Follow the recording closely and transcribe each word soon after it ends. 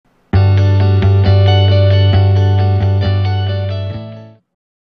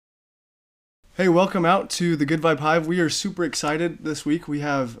Hey, welcome out to the Good Vibe Hive. We are super excited this week. We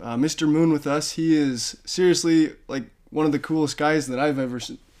have Mr. Moon with us. He is seriously like one of the coolest guys that I've ever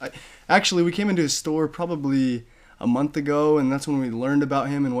seen. Actually, we came into his store probably a month ago, and that's when we learned about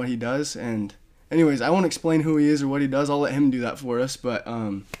him and what he does. And anyways, I won't explain who he is or what he does. I'll let him do that for us. But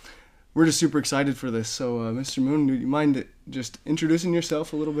we're just super excited for this. So, Mr. Moon, do you mind just introducing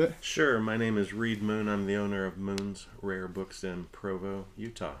yourself a little bit? Sure. My name is Reed Moon. I'm the owner of Moon's Rare Books in Provo,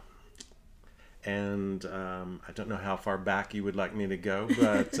 Utah. And I don't know how far back you would like me to go,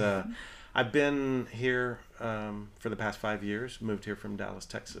 but I've been here for the past 5 years, moved here from Dallas,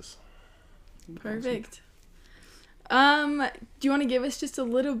 Texas. Perfect. Do you want to give us just a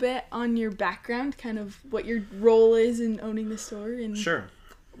little bit on your background, kind of what your role is in owning the store? Sure.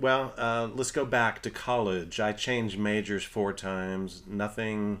 Well, let's go back to college. I changed majors 4 times.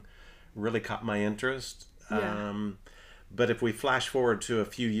 Nothing really caught my interest. Yeah. But if we flash forward to a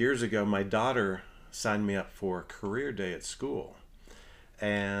few years ago, my daughter signed me up for career day at school.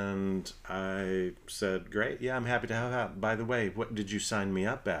 And I said, great, yeah, I'm happy to help out. By the way, what did you sign me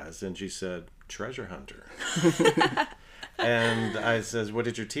up as? And she said, treasure hunter. And I says, what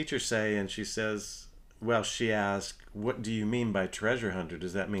did your teacher say? And she says, well, she asked, what do you mean by treasure hunter?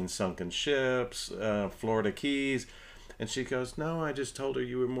 Does that mean sunken ships, Florida Keys? And she goes, no, I just told her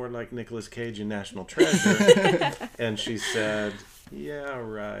you were more like Nicolas Cage in National Treasure. And she said, yeah,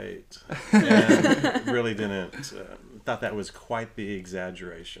 right. And really didn't, thought that was quite the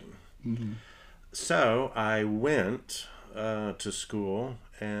exaggeration. Mm-hmm. So I went to school,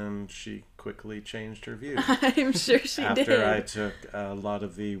 and she quickly changed her view. I'm sure she did. After I took a lot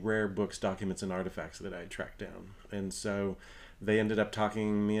of the rare books, documents, and artifacts that I tracked down. And so they ended up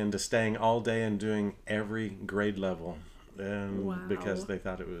talking me into staying all day and doing every grade level. And Wow. because they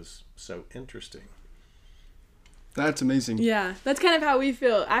thought it was so interesting. That's amazing. Yeah, that's kind of how we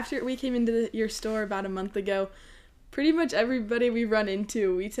feel. After we came into your store about a month ago, pretty much everybody we run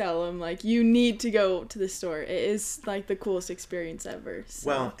into, we tell them, like, you need to go to the store. It is, like, the coolest experience ever. So.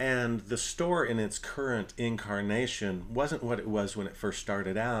 Well, and the store in its current incarnation wasn't what it was when it first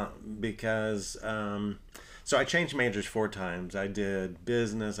started out, because so I changed majors 4 times. I did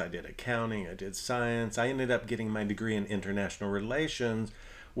business, I did accounting, I did science. I ended up getting my degree in international relations,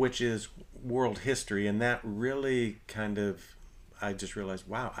 which is world history. And that really I just realized,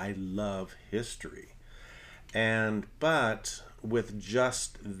 wow, I love history. But with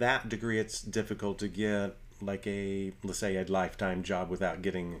just that degree, it's difficult to get like let's say a lifetime job without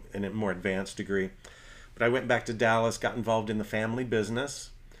getting a more advanced degree. But I went back to Dallas, got involved in the family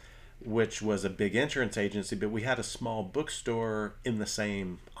business, which was a big insurance agency, but we had a small bookstore in the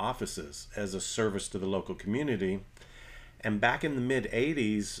same offices as a service to the local community. And back in the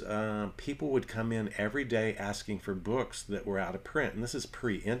mid-'80s, people would come in every day asking for books that were out of print. And this is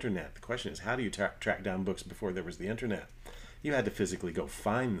pre-internet. The question is, how do you track down books before there was the internet? You had to physically go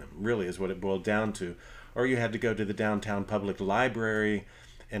find them, really, is what it boiled down to. Or you had to go to the downtown public library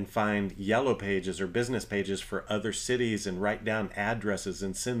and find yellow pages or business pages for other cities and write down addresses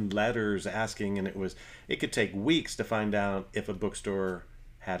and send letters asking. And it could take weeks to find out if a bookstore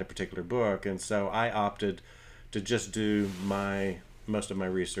had a particular book. And so I opted to just do most of my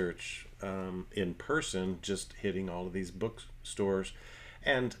research in person, just hitting all of these bookstores.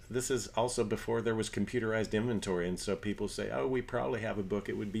 And this is also before there was computerized inventory. And so people say, oh, we probably have a book.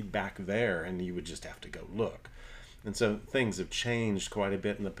 It would be back there. And you would just have to go look. And so things have changed quite a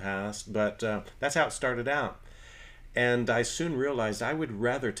bit in the past. But that's how it started out. And I soon realized I would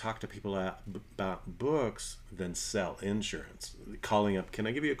rather talk to people about books than sell insurance. Calling up, can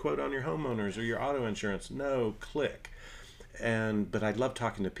I give you a quote on your homeowners or your auto insurance? No, click. But I love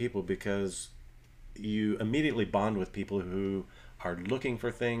talking to people because you immediately bond with people who are looking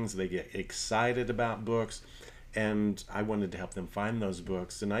for things. They get excited about books. And I wanted to help them find those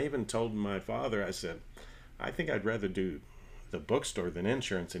books. And I even told my father, I said, I think I'd rather do the bookstore than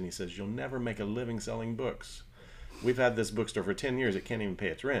insurance. And he says, you'll never make a living selling books. We've had this bookstore for 10 years. It can't even pay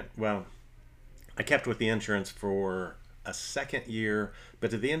its rent. Well, I kept with the insurance for a second year,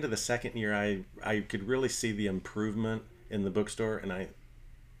 but at the end of the second year, I could really see the improvement in the bookstore, and I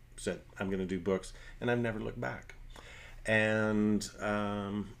said, I'm going to do books, and I've never looked back. And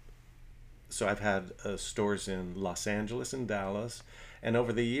so I've had stores in Los Angeles and Dallas, and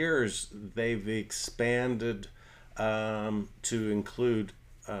over the years, they've expanded to include,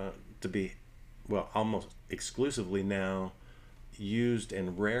 to be, well, almost exclusively now used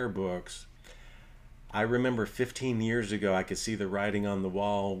and rare books. I remember 15 years ago, I could see the writing on the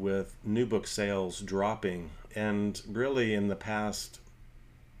wall with new book sales dropping. And really in the past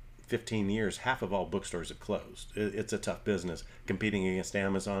 15 years, half of all bookstores have closed. It's a tough business competing against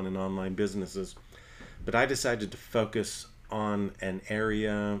Amazon and online businesses. But I decided to focus on an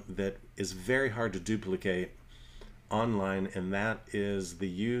area that is very hard to duplicate online, and that is the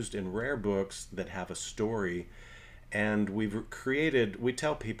used and rare books that have a story. And we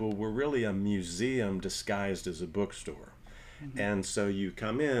tell people we're really a museum disguised as a bookstore. Mm-hmm. And so you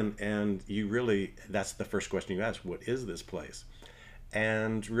come in and that's the first question you ask, what is this place?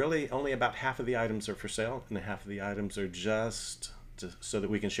 And really only about half of the items are for sale, and half of the items are just so that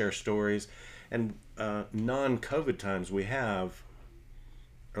we can share stories. And non-COVID times, we have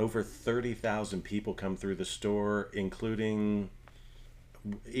over 30,000 people come through the store, including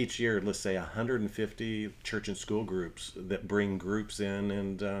each year, let's say 150 church and school groups that bring groups in.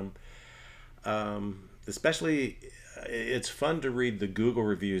 And especially, it's fun to read the Google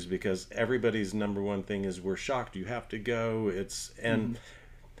reviews because everybody's number one thing is, we're shocked, you have to go.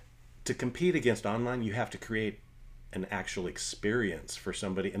 To compete against online, you have to create an actual experience for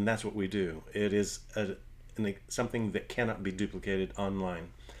somebody, and that's what we do. It is something that cannot be duplicated online,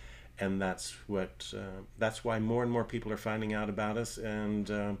 and that's why more and more people are finding out about us. And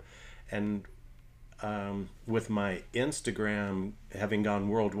with my Instagram having gone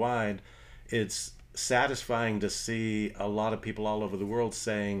worldwide, it's satisfying to see a lot of people all over the world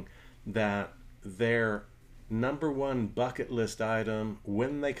saying that their number one bucket list item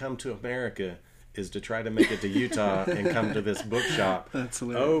when they come to America is to try to make it to Utah and come to this bookshop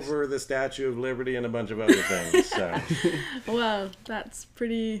over the Statue of Liberty and a bunch of other things. So, wow,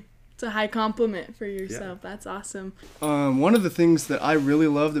 it's a high compliment for yourself. Yeah. That's awesome. One of the things that I really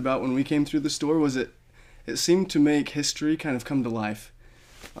loved about when we came through the store was it seemed to make history kind of come to life.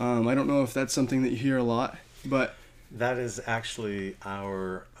 I don't know if that's something that you hear a lot, but that is actually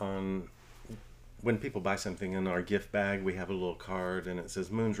when people buy something in our gift bag, we have a little card and it says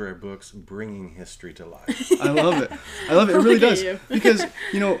Moon's Rare Books, bringing history to life. I love it. It really does. Because,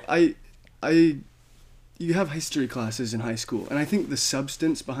 you have history classes in high school, and I think the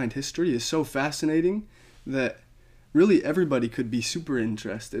substance behind history is so fascinating that really everybody could be super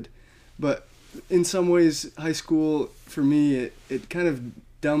interested. But in some ways, high school, for me, it kind of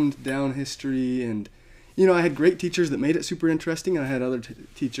dumbed down history, and I had great teachers that made it super interesting, and I had other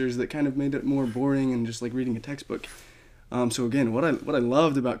teachers that kind of made it more boring and just like reading a textbook. So again, what I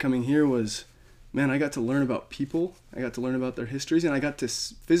loved about coming here was, man, I got to learn about people, I got to learn about their histories, and I got to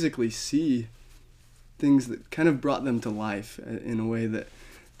physically see things that kind of brought them to life in a way that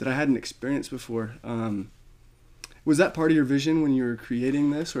I hadn't experienced before. Was that part of your vision when you were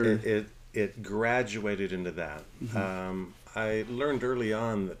creating this, or it graduated into that? Mm-hmm. I learned early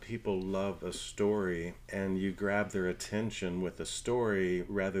on that people love a story, and you grab their attention with a story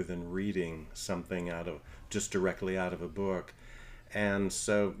rather than reading something just directly out of a book. And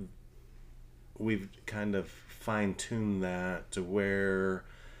so we've kind of fine-tuned that to where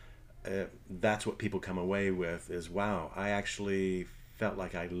that's what people come away with is, wow, I actually felt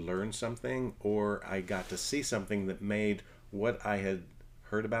like I learned something, or I got to see something that made what I had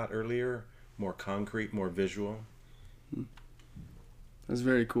heard about earlier more concrete, more visual. That's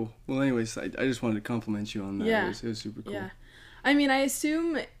very cool. Well, anyways, I just wanted to compliment you on that. Yeah. It was super cool. Yeah. I mean, I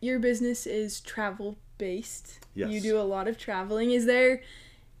assume your business is travel-based. Yes. You do a lot of traveling. Is there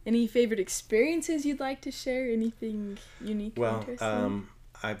any favorite experiences you'd like to share? Anything unique or interesting?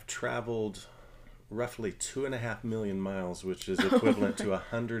 I've traveled roughly 2.5 million miles, which is equivalent to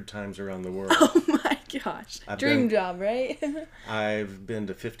 100 times around the world. Oh my gosh. Dream job, right? I've been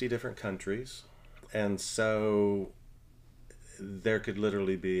to 50 different countries, and so there could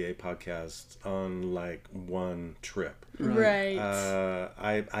literally be a podcast on like one trip. Right.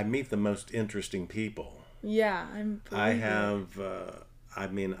 I meet the most interesting people. Yeah, I've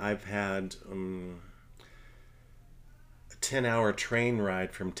had a 10-hour train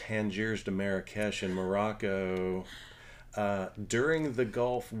ride from Tangiers to Marrakesh in Morocco during the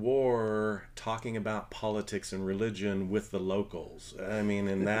Gulf War, talking about politics and religion with the locals. I mean,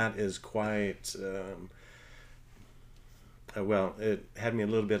 and that is quite... well, it had me a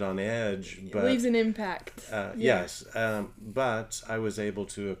little bit on edge, but it leaves an impact. Yes, but I was able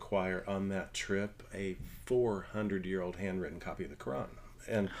to acquire on that trip a 400-year-old handwritten copy of the Quran,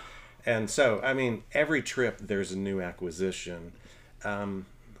 and so I mean, every trip there's a new acquisition.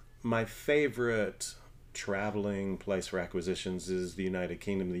 My favorite traveling place for acquisitions is the United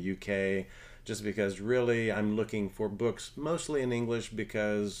Kingdom, the UK, just because really I'm looking for books mostly in English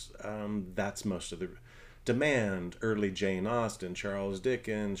because that's most of the demand. Early Jane Austen, Charles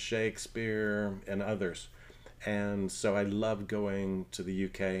Dickens, Shakespeare, and others. And so I love going to the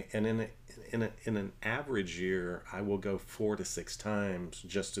UK. And in an average year, I will go 4 to 6 times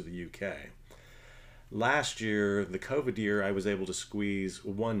just to the UK. Last year, the COVID year, I was able to squeeze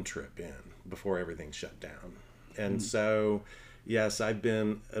one trip in before everything shut down. And so, yes, I've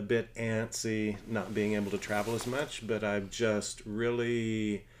been a bit antsy not being able to travel as much, but I've just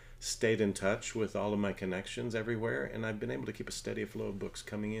really stayed in touch with all of my connections everywhere, and I've been able to keep a steady flow of books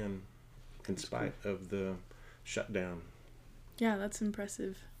coming in spite of the shutdown. Yeah, that's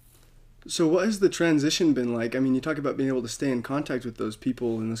impressive. So what has the transition been like? I mean, you talk about being able to stay in contact with those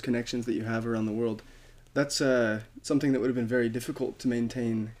people and those connections that you have around the world. That's something that would have been very difficult to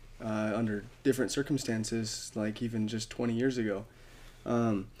maintain under different circumstances, like even just 20 years ago.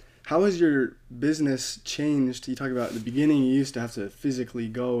 How has your business changed? You talk about at the beginning you used to have to physically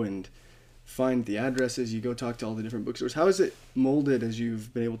go and find the addresses, you go talk to all the different bookstores. How has it molded as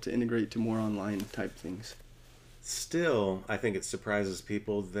you've been able to integrate to more online type things? Still, I think it surprises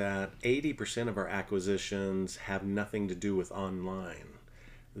people that 80% of our acquisitions have nothing to do with online.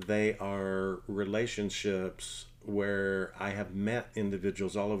 They are relationships where I have met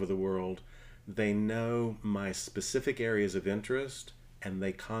individuals all over the world. They know my specific areas of interest, and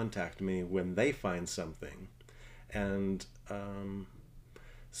they contact me when they find something. And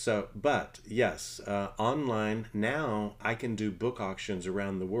but yes, online now I can do book auctions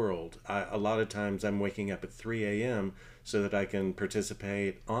around the world. A lot of times I'm waking up at 3 a.m. so that I can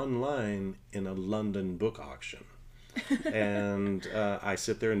participate online in a London book auction. And I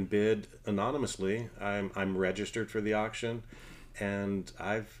sit there and bid anonymously. I'm registered for the auction, and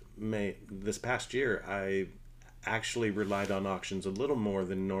I've made this past year I actually relied on auctions a little more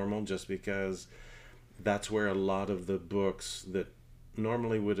than normal, just because that's where a lot of the books that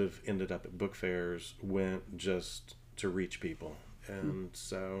normally would have ended up at book fairs went, just to reach people. And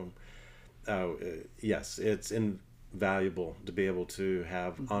so yes, it's invaluable to be able to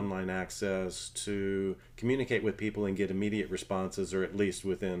have online access to communicate with people and get immediate responses, or at least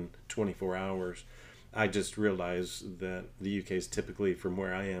within 24 hours. I just realized that the UK is typically, from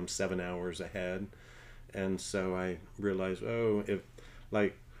where I am, 7 hours ahead. And so I realized, if,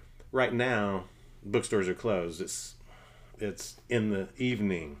 like, right now, bookstores are closed. It's in the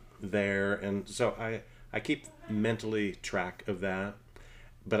evening there. And so I keep mentally track of that.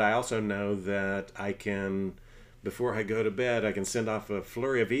 But I also know that I can, before I go to bed, I can send off a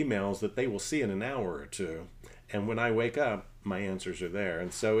flurry of emails that they will see in an hour or two. And when I wake up, my answers are there.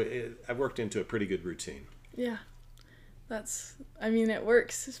 And so I've worked into a pretty good routine. Yeah. It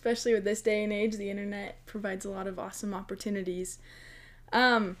works, especially with this day and age. The internet provides a lot of awesome opportunities.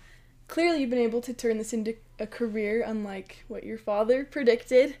 Clearly, you've been able to turn this into a career, unlike what your father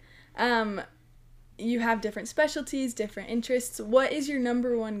predicted. You have different specialties, different interests. What is your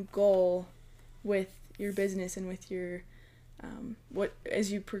number one goal with your business and with your, what,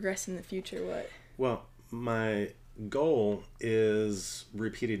 as you progress in the future, what? Well, my goal is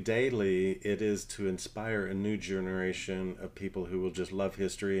repeated daily. It is to inspire a new generation of people who will just love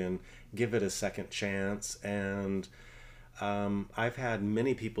history and give it a second chance. And I've had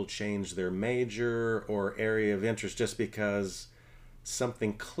many people change their major or area of interest just because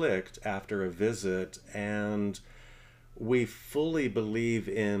something clicked after a visit. And we fully believe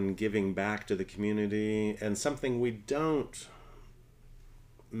in giving back to the community, and something we don't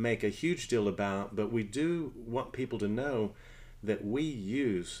make a huge deal about, but we do want people to know that we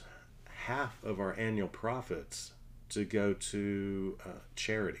use half of our annual profits to go to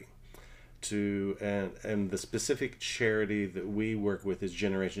charity. And the specific charity that we work with is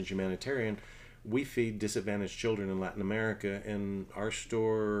Generations Humanitarian. We feed disadvantaged children in Latin America, and our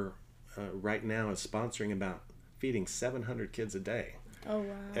store right now is sponsoring about feeding 700 kids a day. Oh,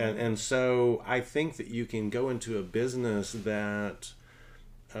 wow. And so I think that you can go into a business that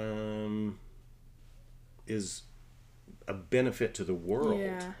is a benefit to the world.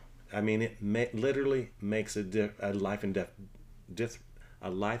 Yeah. I mean, it literally makes a life and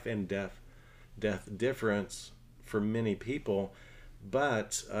death difference for many people.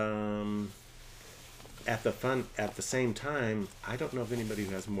 But at the same time, I don't know of anybody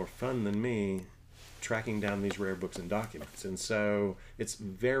who has more fun than me tracking down these rare books and documents. And so it's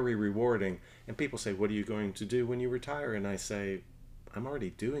very rewarding. And people say, what are you going to do when you retire? And I say, I'm already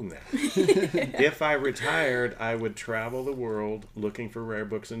doing that. If I retired, I would travel the world looking for rare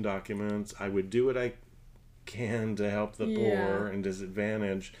books and documents. I would do what I can to help the poor and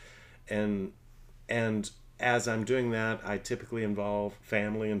disadvantaged. And as I'm doing that, I typically involve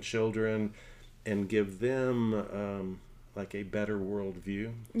family and children and give them like a better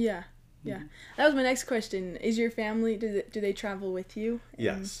worldview. Yeah. Yeah. That was my next question. Is your family, do they travel with you?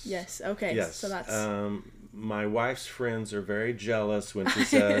 Yes. Yes. Okay. Yes. So that's... my wife's friends are very jealous when she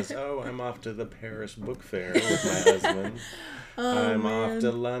says, "Oh, I'm off to the Paris Book Fair with my husband. I'm off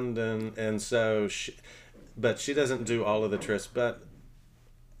to London," and so but she doesn't do all of the trips. But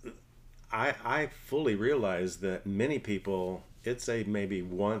I fully realize that many people, it's a maybe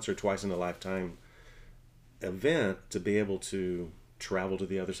once or twice in a lifetime event to be able to travel to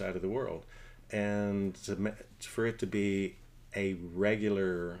the other side of the world, and for it to be a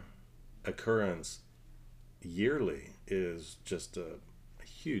regular occurrence yearly is just a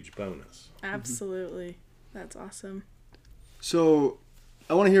huge bonus. Absolutely. That's awesome. So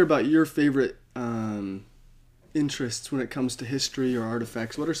I want to hear about your favorite interests when it comes to history or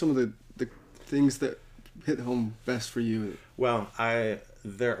artifacts. What are some of the things that hit home best for you? Well,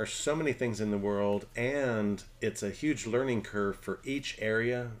 there are so many things in the world, and it's a huge learning curve for each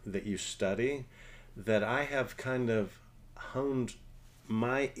area that you study, that I have kind of honed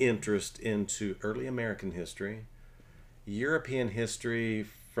my interest into early American history, European history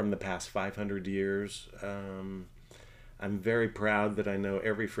from the past 500 years. I'm very proud that I know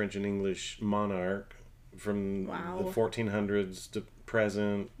every French and English monarch from the 1400s to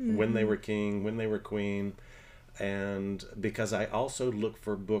present, when they were king, when they were queen, and because I also look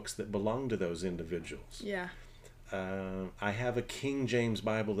for books that belong to those individuals. Yeah. I have a King James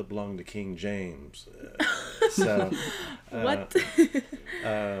Bible that belonged to King James. So What?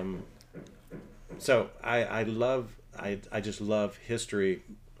 So I just love history,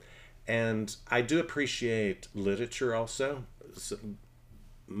 and I do appreciate literature also. So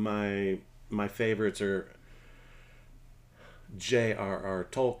my favorites are J.R.R.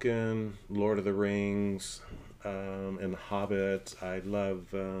 Tolkien, Lord of the Rings, and Hobbit. I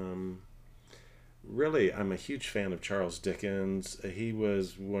love, really, I'm a huge fan of Charles Dickens. He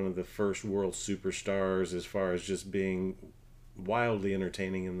was one of the first world superstars as far as just being wildly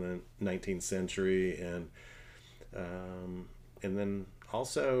entertaining in the 19th century. And then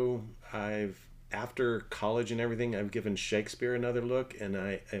also after college and everything, I've given Shakespeare another look, and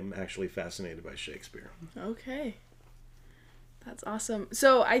I am actually fascinated by Shakespeare. Okay. That's awesome.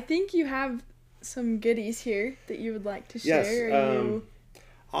 So I think you have some goodies here that you would like to share. Yes.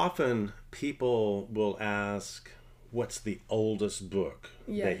 Often people will ask, what's the oldest book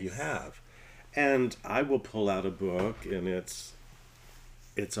that you have? And I will pull out a book, and it's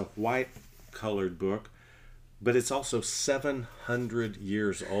a white colored book, but it's also 700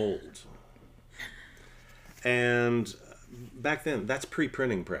 years old. And back then, that's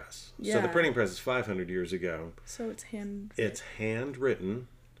pre-printing press. Yeah. So the printing press is 500 years ago. So it's It's handwritten,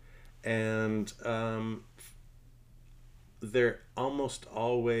 and they're almost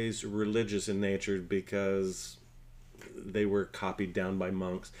always religious in nature because they were copied down by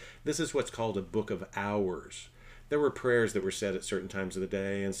monks. This is what's called a book of hours. There were prayers that were said at certain times of the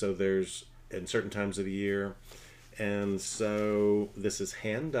day, and so there's in certain times of the year. And so this is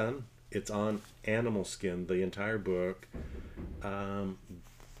hand done. It's on animal skin, the entire book.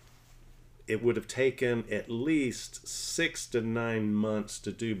 It would have taken at least 6 to 9 months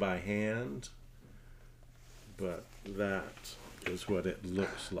to do by hand, but that is what it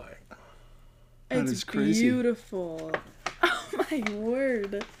looks like. That It's is crazy. Beautiful. Oh my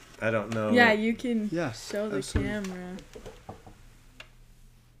word. I don't know. Yeah, you can Yes, show the absolutely. camera.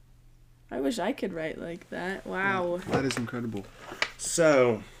 I wish I could write like that. Wow. That is incredible.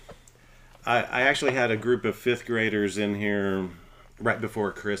 So, I actually had a group of 5th graders in here right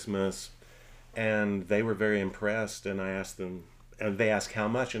before Christmas, and they were very impressed, and I asked them, and they asked how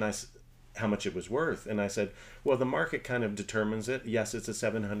much, and how much it was worth, and I said, well, the market kind of determines it. Yes, it's a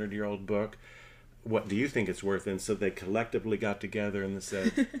 700-year-old book. What do you think it's worth? And so they collectively got together and they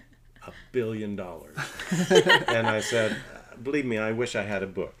said, $1 billion. And I said, believe me, I wish I had a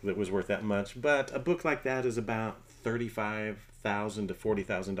book that was worth that much, but a book like that is about $35,000 to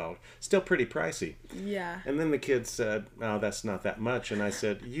 $40,000. Still pretty pricey. Yeah. And then the kids said, oh, that's not that much. And I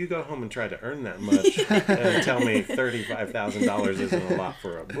said, you go home and try to earn that much and tell me $35,000 isn't a lot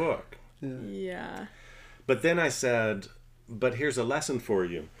for a book. Yeah. But then I said, but here's a lesson for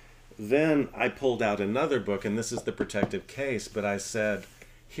you. Then I pulled out another book, and this is the protective case, but I said,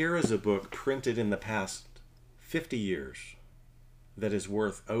 here is a book printed in the past 50 years that is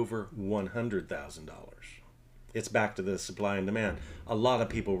worth over $100,000. It's back to the supply and demand. A lot of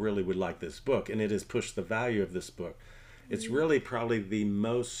people really would like this book, and it has pushed the value of this book. It's really probably the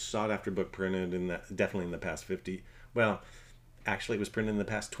most sought after book printed definitely in the past 50. Well, actually, it was printed in the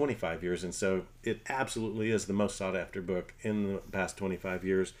past 25 years, and so it absolutely is the most sought after book in the past 25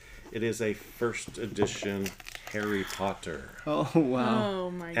 years. It is a first edition Harry Potter. Oh, wow.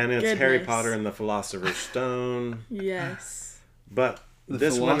 Oh my And it's goodness. Harry Potter and the Philosopher's Stone. Yes. But The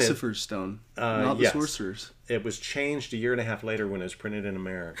this one is, Philosopher's Stone, not the yes. Sorcerer's. It was changed a year and a half later when it was printed in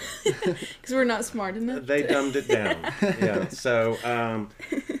America. Because we're not smart enough. They dumbed it down. Yeah. So,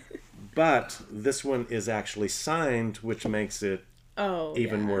 but this one is actually signed, which makes it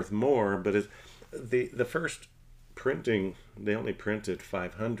even worth more. But the first printing, they only printed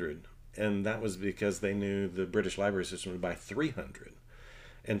 500, and that was because they knew the British Library System would buy 300.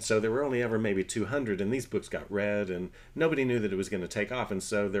 And so there were only ever maybe 200, and these books got read, and nobody knew that it was going to take off. And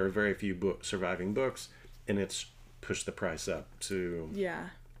so there are very few surviving books, and it's pushed the price up to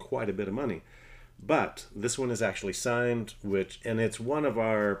quite a bit of money. But this one is actually signed, and it's one of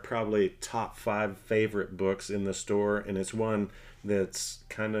our probably top 5 favorite books in the store, and it's one that's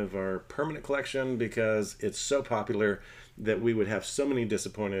kind of our permanent collection because it's so popular that we would have so many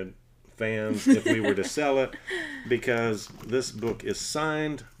disappointed fans if we were to sell it, because this book is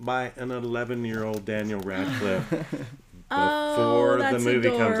signed by an 11-year-old Daniel Radcliffe before the movie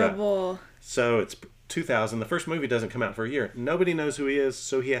comes out. So it's 2000. The first movie doesn't come out for a year. Nobody knows who he is,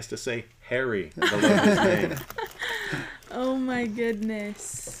 so he has to say Harry below his name. Oh my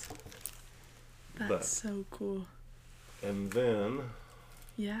goodness. That's so cool. And then...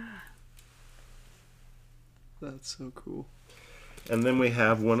 Yeah. That's so cool. And then we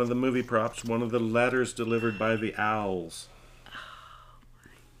have one of the movie props, one of the letters delivered by the owls. Oh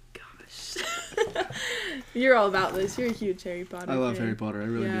my gosh. You're all about this. You're a huge Harry Potter fan. I love Harry Potter. I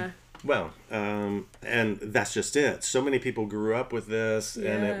really do. Well, and that's just it. So many people grew up with this,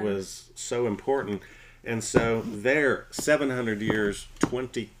 and it was so important. And so there, 700 years,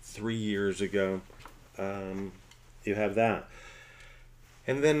 23 years ago, you have that.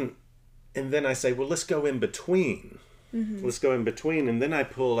 And then I say, well, let's go in between. Mm-hmm. Let's go in between. And then I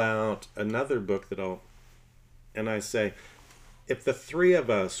pull out another book and I say, if the three of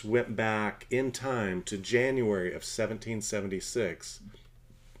us went back in time to January of 1776,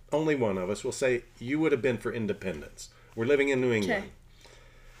 only one of us will say, you would have been for independence. We're living in New England. Okay.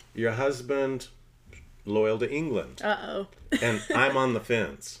 Your husband, loyal to England. Uh-oh. And I'm on the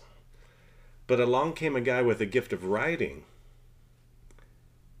fence. But along came a guy with a gift of writing,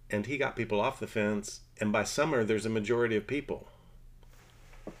 and he got people off the fence, and by summer there's a majority of people.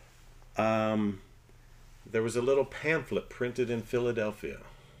 There was a little pamphlet printed in Philadelphia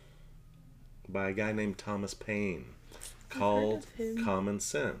by a guy named Thomas Paine called Common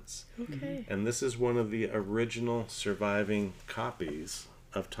Sense. Okay. And this is one of the original surviving copies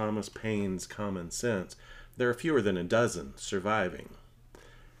of Thomas Paine's Common Sense. There are fewer than a dozen surviving.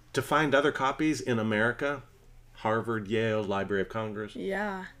 To find other copies in America, Harvard, Yale, Library of Congress.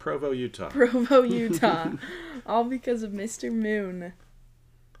 Yeah. Provo, Utah. Provo, Utah. All because of Mr. Moon.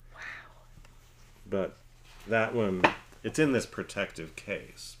 Wow. But that one, it's in this protective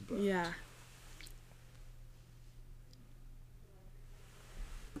case. But. Yeah.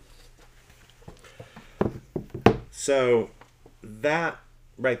 So that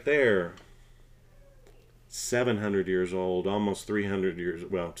right there, 700 years old, almost 300 years,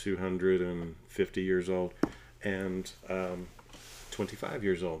 well, 250 years old, and 25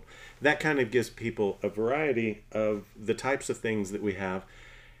 years old. That kind of gives people a variety of the types of things that we have.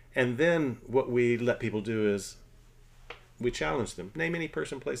 And then what we let people do is we challenge them. Name any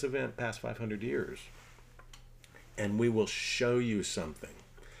person, place, event past 500 years. And we will show you something.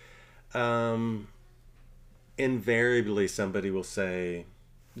 Invariably, somebody will say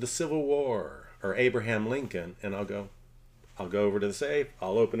the Civil War or Abraham Lincoln, and I'll go over to the safe,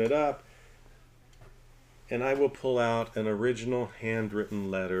 I'll open it up, and I will pull out an original handwritten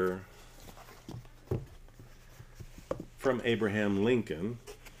letter from Abraham Lincoln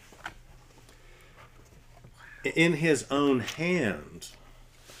in his own hand,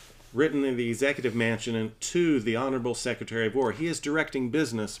 written in the Executive Mansion and to the Honorable Secretary of War. He is directing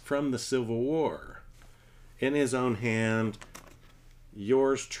business from the Civil War. In his own hand,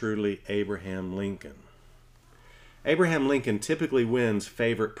 yours truly, Abraham Lincoln. Abraham Lincoln typically wins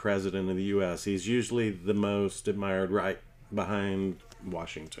favorite president of the U.S. He's usually the most admired right behind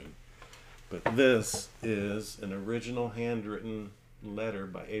Washington. But this is an original handwritten letter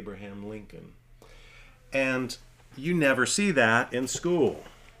by Abraham Lincoln. And you never see that in school.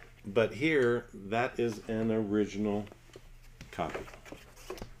 But here, that is an original copy.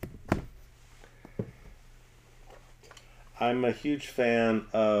 I'm a huge fan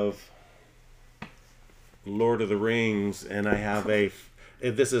of Lord of the Rings, and I have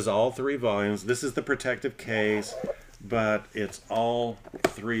this is all 3 volumes. This is the protective case, but it's all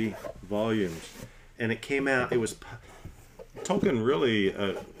 3 volumes. And it came out, Tolkien really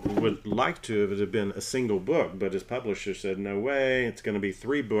would like to have it been a single book, but his publisher said, no way, it's going to be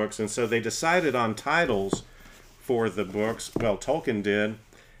 3 books. And so they decided on titles for the books. Well, Tolkien did.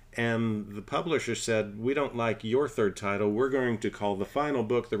 And the publisher said, we don't like your third title. We're going to call the final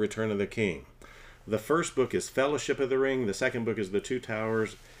book The Return of the King. The first book is Fellowship of the Ring. The second book is The Two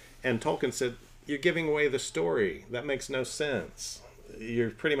Towers. And Tolkien said, you're giving away the story. That makes no sense.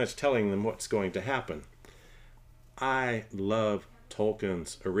 You're pretty much telling them what's going to happen. I love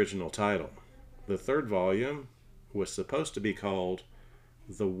Tolkien's original title. The third volume was supposed to be called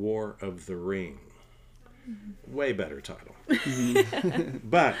The War of the Ring. Way better title.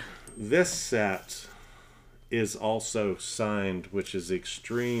 But this set is also signed, which is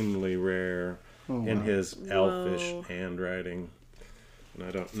extremely rare in his elfish handwriting. And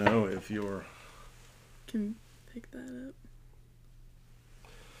I don't know if you're... Can pick that up.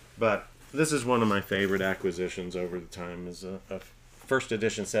 But this is one of my favorite acquisitions over the time, is a first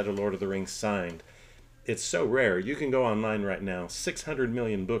edition set of Lord of the Rings signed. It's so rare. You can go online right now, 600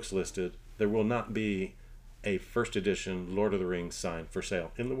 million books listed. There will not be a first edition Lord of the Rings signed for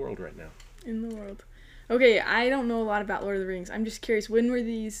sale in the world right now. In the world. Okay, I don't know a lot about Lord of the Rings. I'm just curious, when did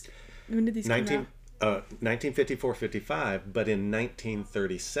these come out? 1954-55, but in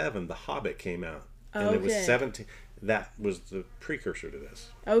 1937, The Hobbit came out. And it was 17... That was the precursor to this.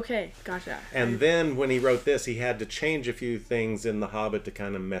 Okay, gotcha. And then when he wrote this, he had to change a few things in The Hobbit to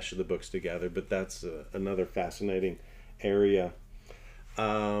kind of mesh the books together, but that's another fascinating area.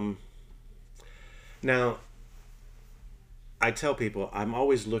 Now, I tell people I'm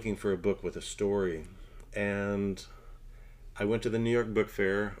always looking for a book with a story, and I went to the New York Book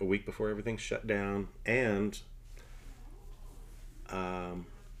Fair a week before everything shut down, and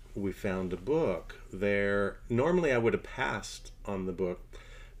we found a book there. Normally I would have passed on the book,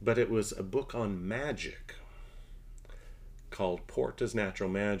 but it was a book on magic called Porta's Natural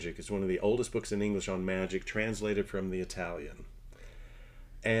Magic. It's one of the oldest books in English on magic, translated from the Italian.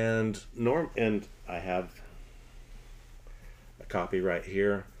 And I have a copy right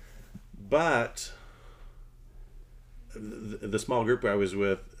here, but the small group I was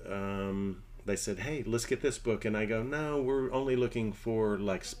with, they said, hey, let's get this book. And I go, no, we're only looking for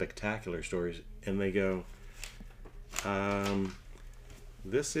like spectacular stories. And they go,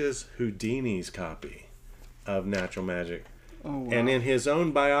 this is Houdini's copy of Natural Magic. Oh, wow. And in his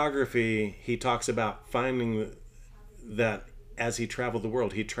own biography, he talks about finding that as he traveled the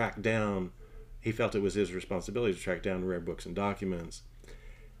world, he felt it was his responsibility to track down rare books and documents.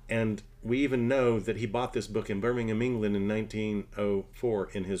 And we even know that he bought this book in Birmingham, England in 1904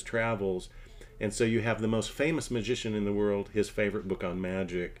 in his travels. And so you have the most famous magician in the world, his favorite book on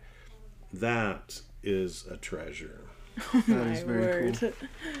magic. That is a treasure. Oh, That is very cool.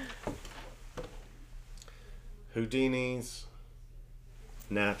 Houdini's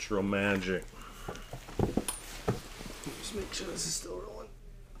Natural Magic. Just make sure this is still rolling.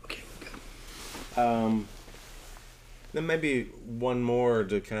 Okay, good. Then maybe one more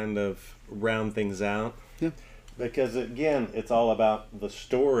to kind of round things out. Yeah. Because again, it's all about the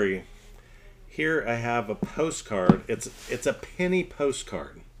story. Here I have a postcard. It's a penny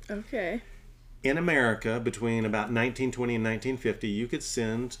postcard. Okay. In America, between about 1920 and 1950, you could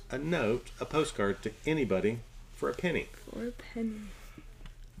send a postcard to anybody for a penny. For a penny.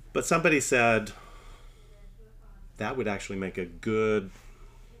 But somebody said that would actually make a good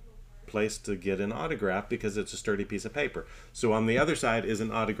place to get an autograph because it's a sturdy piece of paper. So on the other side is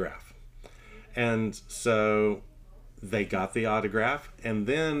an autograph. And so they got the autograph, and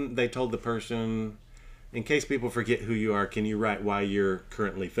then they told the person, in case people forget who you are, can you write why you're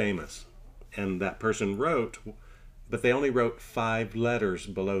currently famous? And that person wrote, but they only wrote 5 letters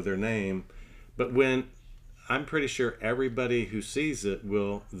below their name. But when I'm pretty sure everybody who sees it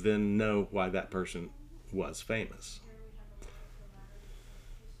will then know why that person was famous.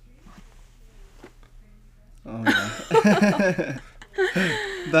 Oh, yeah.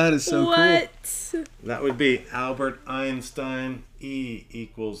 That is so What? cool. That would be Albert Einstein, E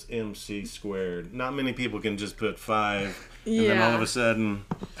equals MC squared. Not many people can just put 5 and then all of a sudden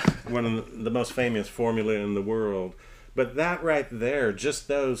one of the most famous formula in the world. But that right there, just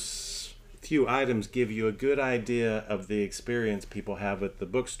those few items give you a good idea of the experience people have at the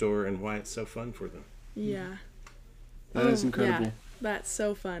bookstore and why it's so fun for them. Yeah. That is incredible. Yeah, that's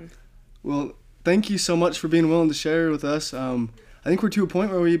so fun. Well, thank you so much for being willing to share with us. I think we're to a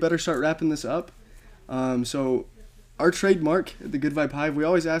point where we better start wrapping this up. So our trademark at the Good Vibe Hive, we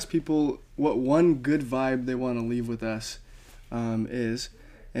always ask people what one good vibe they want to leave with us is.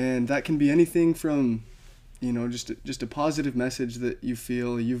 And that can be anything from, just a positive message that you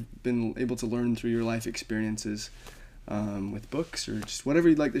feel you've been able to learn through your life experiences with books or just whatever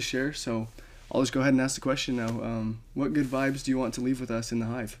you'd like to share. So I'll just go ahead and ask the question now. What good vibes do you want to leave with us in the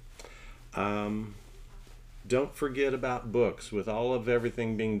Hive? don't forget about books. With all of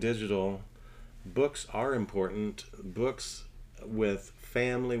everything being digital, books are important. Books with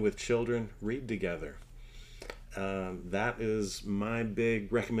family, with children, read together. That is my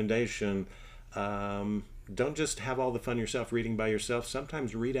big recommendation. Don't just have all the fun yourself reading by yourself.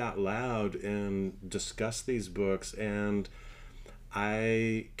 Sometimes read out loud and discuss these books. And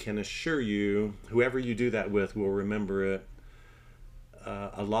I can assure you, whoever you do that with will remember it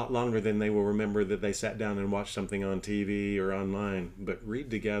a lot longer than they will remember that they sat down and watched something on TV or online. But read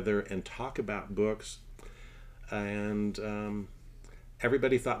together and talk about books. And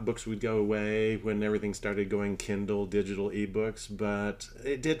everybody thought books would go away when everything started going Kindle, digital ebooks, but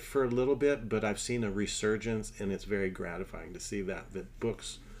it did for a little bit. But I've seen a resurgence, and it's very gratifying to see that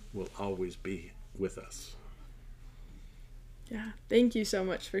books will always be with us. Yeah, thank you so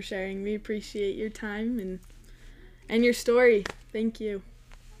much for sharing. We appreciate your time and your story. Thank you.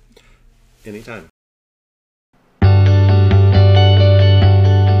 Anytime.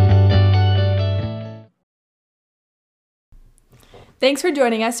 Thanks for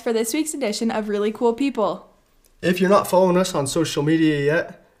joining us for this week's edition of Really Cool People. If you're not following us on social media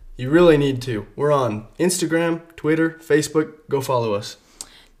yet, you really need to. We're on Instagram, Twitter, Facebook. Go follow us.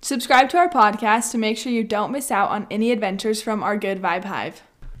 Subscribe to our podcast to make sure you don't miss out on any adventures from our Good Vibe Hive.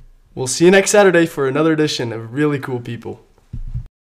 We'll see you next Saturday for another edition of Really Cool People.